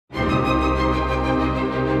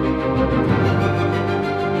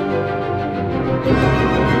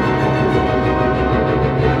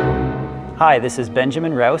Hi, this is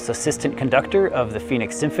Benjamin Rous, assistant conductor of the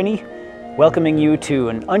Phoenix Symphony, welcoming you to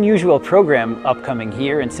an unusual program upcoming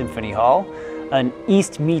here in Symphony Hall, an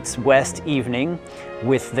East meets West evening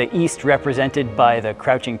with the East represented by the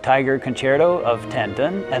Crouching Tiger Concerto of Tan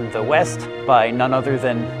Dun and the West by none other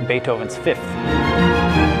than Beethoven's Fifth.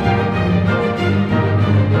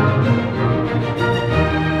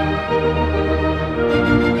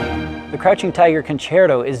 The Crouching Tiger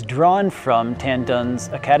Concerto is drawn from Tan Dun's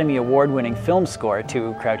Academy Award-winning film score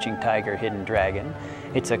to Crouching Tiger, Hidden Dragon.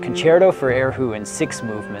 It's a concerto for Erhu in 6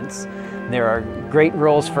 movements. There are great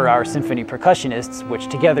roles for our symphony percussionists, which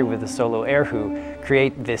together with the solo Erhu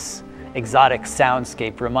create this exotic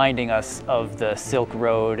soundscape reminding us of the Silk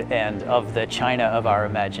Road and of the China of our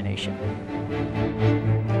imagination.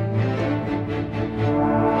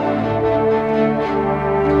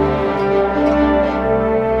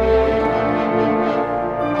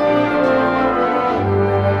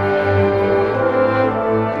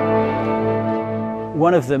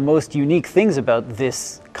 One of the most unique things about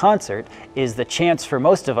this concert is the chance for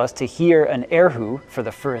most of us to hear an Erhu for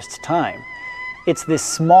the first time. It's this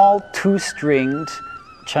small 2-stringed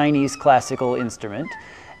Chinese classical instrument,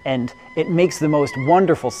 and it makes the most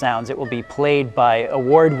wonderful sounds. It will be played by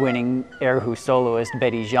award-winning Erhu soloist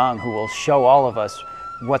Betti Xiang, who will show all of us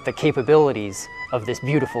what the capabilities of this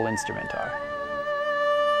beautiful instrument are.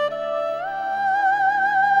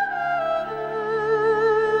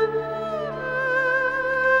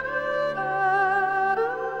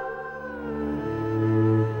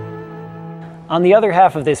 On the other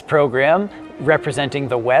half of this program, representing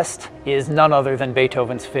the West, is none other than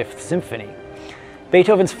Beethoven's Fifth Symphony.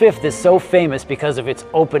 Beethoven's Fifth is so famous because of its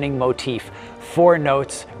opening motif, 4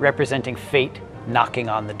 notes representing fate knocking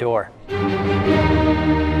on the door.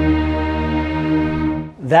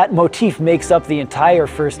 That motif makes up the entire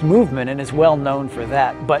first movement and is well known for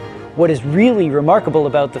that. But what is really remarkable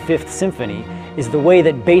about the Fifth Symphony is the way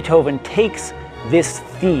that Beethoven takes this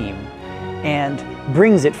theme and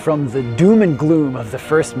brings it from the doom and gloom of the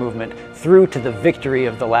first movement through to the victory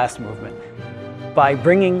of the last movement. By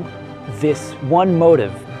bringing this one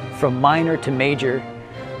motive from minor to major,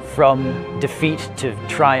 from defeat to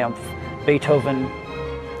triumph, Beethoven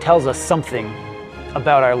tells us something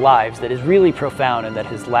about our lives that is really profound and that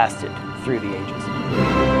has lasted through the ages.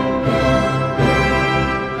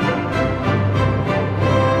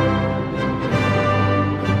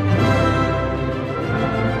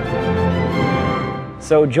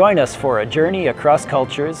 So join us for a journey across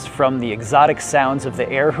cultures, from the exotic sounds of the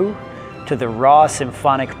Erhu to the raw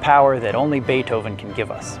symphonic power that only Beethoven can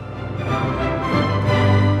give us.